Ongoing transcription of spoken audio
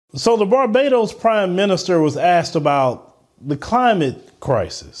So the Barbados Prime Minister was asked about the climate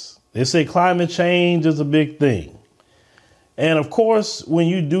crisis. They say climate change is a big thing. And of course, when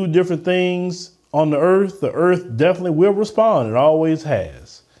you do different things on the earth definitely will respond. It always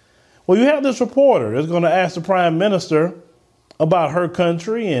has. Well, you have this reporter that's going to ask the Prime Minister about her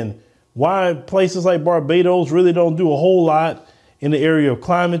country and why places like Barbados really don't do a whole lot in the area of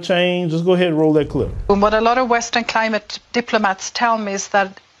climate change. Let's go ahead and roll that clip. What a lot of Western climate diplomats tell me is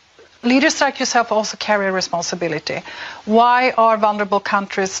that leaders like yourself also carry a responsibility. Why are vulnerable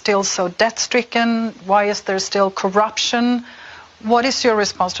countries still so debt-stricken? Why is there still corruption? What is your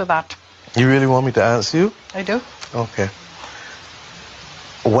response to that? You really want me to answer you? I do. Okay.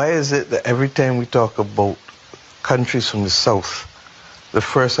 Why is it that every time we talk about countries from the South, the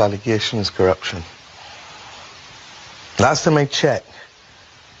first allegation is corruption? Last time I checked,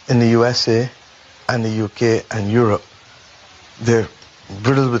 in the USA and the UK and Europe, they're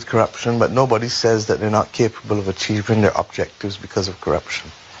riddled with corruption, but nobody says that they're not capable of achieving their objectives because of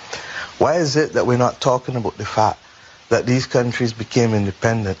corruption. Why is it that we're not talking about the fact that these countries became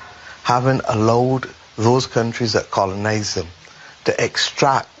independent, having allowed those countries that colonized them to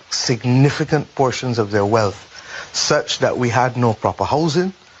extract significant portions of their wealth, such that we had no proper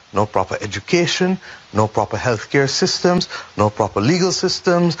housing, no proper education, no proper healthcare systems, no proper legal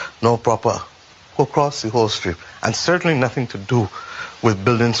systems, no proper across the whole stream, and certainly nothing to do with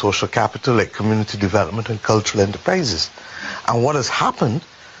building social capital like community development and cultural enterprises. And what has happened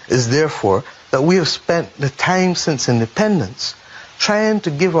is therefore that we have spent the time since independence trying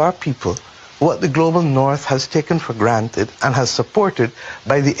to give our people what the global north has taken for granted and has supported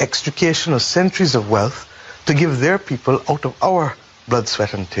by the extrication of centuries of wealth to give their people out of our blood,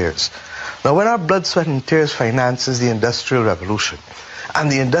 sweat and tears. Now, when our blood, sweat and tears finances the Industrial Revolution,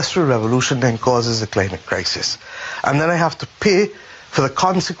 and the Industrial Revolution then causes the climate crisis, and then I have to pay for the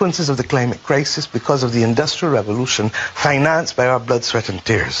consequences of the climate crisis because of the Industrial Revolution financed by our blood, sweat and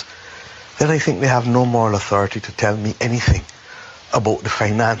tears, then I think they have no moral authority to tell me anything about the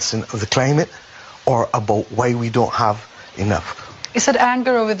financing of the climate or about why we don't have enough. Is it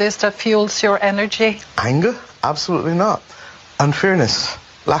anger over this that fuels your energy? Anger? Absolutely not. Unfairness,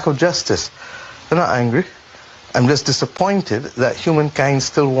 lack of justice. I'm not angry. I'm just disappointed that humankind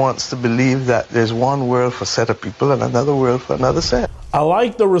still wants to believe that there's one world for a set of people and another world for another set. I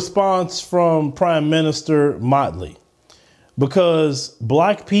like the response from Prime Minister Mottley because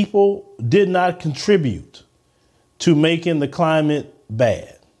black people did not contribute to making the climate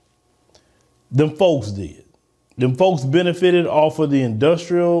bad. Them folks did. Them folks benefited off of the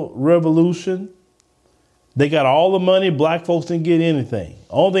Industrial Revolution. They got all the money. Black folks didn't get anything.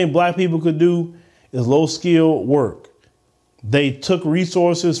 Only thing black people could do is low-skilled work. They took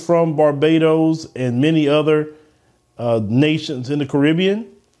resources from Barbados and many other nations in the Caribbean.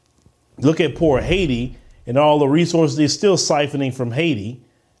 Look at poor Haiti and all the resources they're still siphoning from Haiti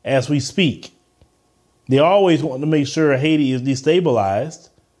as we speak. They always want to make sure Haiti is destabilized.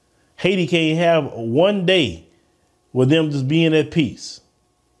 Haiti can't have one day with them just being at peace.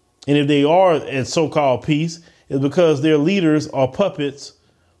 And if they are at so-called peace, it's because their leaders are puppets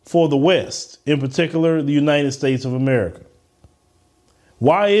for the West, in particular, the United States of America.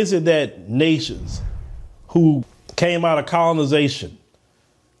 Why is it that nations who came out of colonization,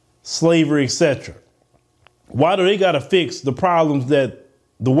 slavery, etc., why do they got to fix the problems that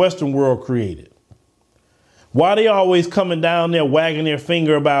the Western world created? Why are they always coming down there wagging their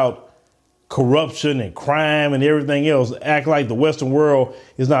finger about corruption and crime and everything else, act like the Western world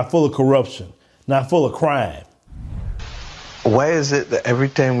is not full of corruption, not full of crime? Why is it that every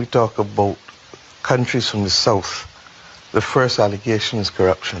time we talk about countries from the South, the first allegation is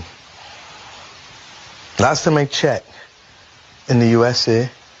corruption? Last time I checked, in the USA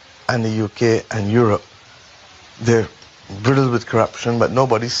and the UK and Europe, they're riddled with corruption, but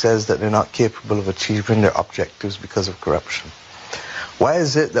nobody says that they're not capable of achieving their objectives because of corruption. Why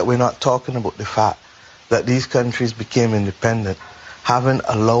is it that we're not talking about the fact that these countries became independent, having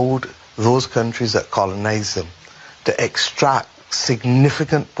allowed those countries that colonized them to extract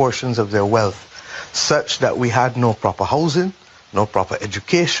significant portions of their wealth, such that we had no proper housing, no proper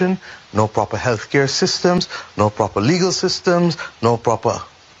education, no proper healthcare systems, no proper legal systems, no proper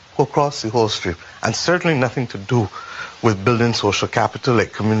across the whole stream, and certainly nothing to do with building social capital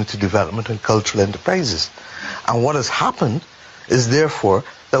like community development and cultural enterprises. And what has happened is therefore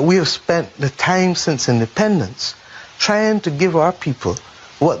that we have spent the time since independence trying to give our people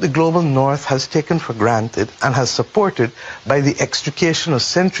what the global north has taken for granted and has supported by the extrication of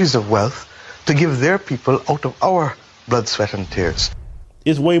centuries of wealth to give their people out of our blood, sweat and tears.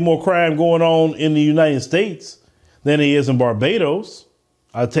 It's way more crime going on in the United States than it is in Barbados.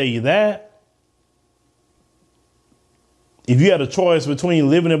 I'll tell you that. If you had a choice between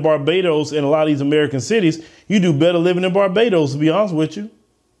living in Barbados and a lot of these American cities, you do better living in Barbados, to be honest with you.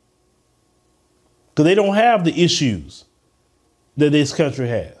 Because they don't have the issues that this country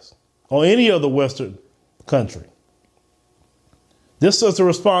has, or any other Western country. This sister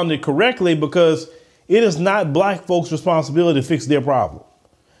responded correctly because it is not black folks' responsibility to fix their problem.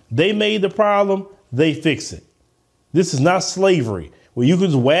 They made the problem, they fix it. This is not slavery, where you can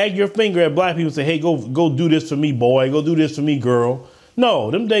just wag your finger at black people and say, hey, go do this for me, boy. Go do this for me, girl.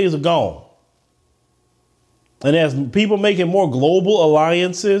 No, them days are gone. And as people making more global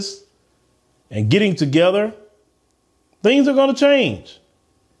alliances and getting together, things are going to change.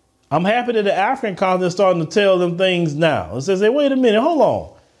 I'm happy that the African continent is starting to tell them things now. It says, hey, wait a minute, hold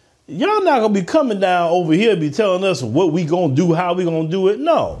on. Y'all not going to be coming down over here and be telling us what we going to do, how we going to do it.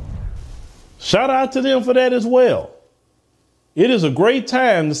 No. Shout out to them for that as well. It is a great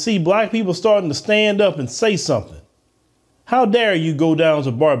time to see black people starting to stand up and say something. How dare you go down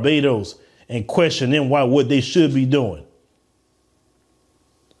to Barbados and question them why what they should be doing?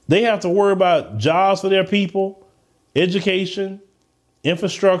 They have to worry about jobs for their people, education,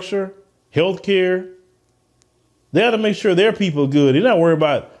 infrastructure, healthcare. They have to make sure their people are good. They're not worried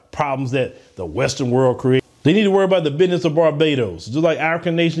about problems that the Western world creates. They need to worry about the business of Barbados, just like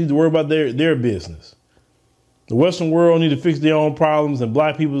African nations need to worry about their business. The Western world need to fix their own problems, and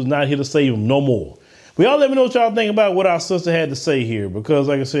black people is not here to save them no more. But y'all let me know what y'all think about what our sister had to say here, because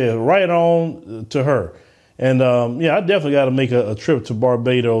like I said, right on to her. And yeah, I definitely got to make a trip to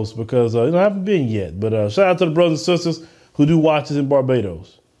Barbados because I haven't been yet. But shout out to the brothers and sisters who do watch us in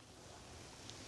Barbados.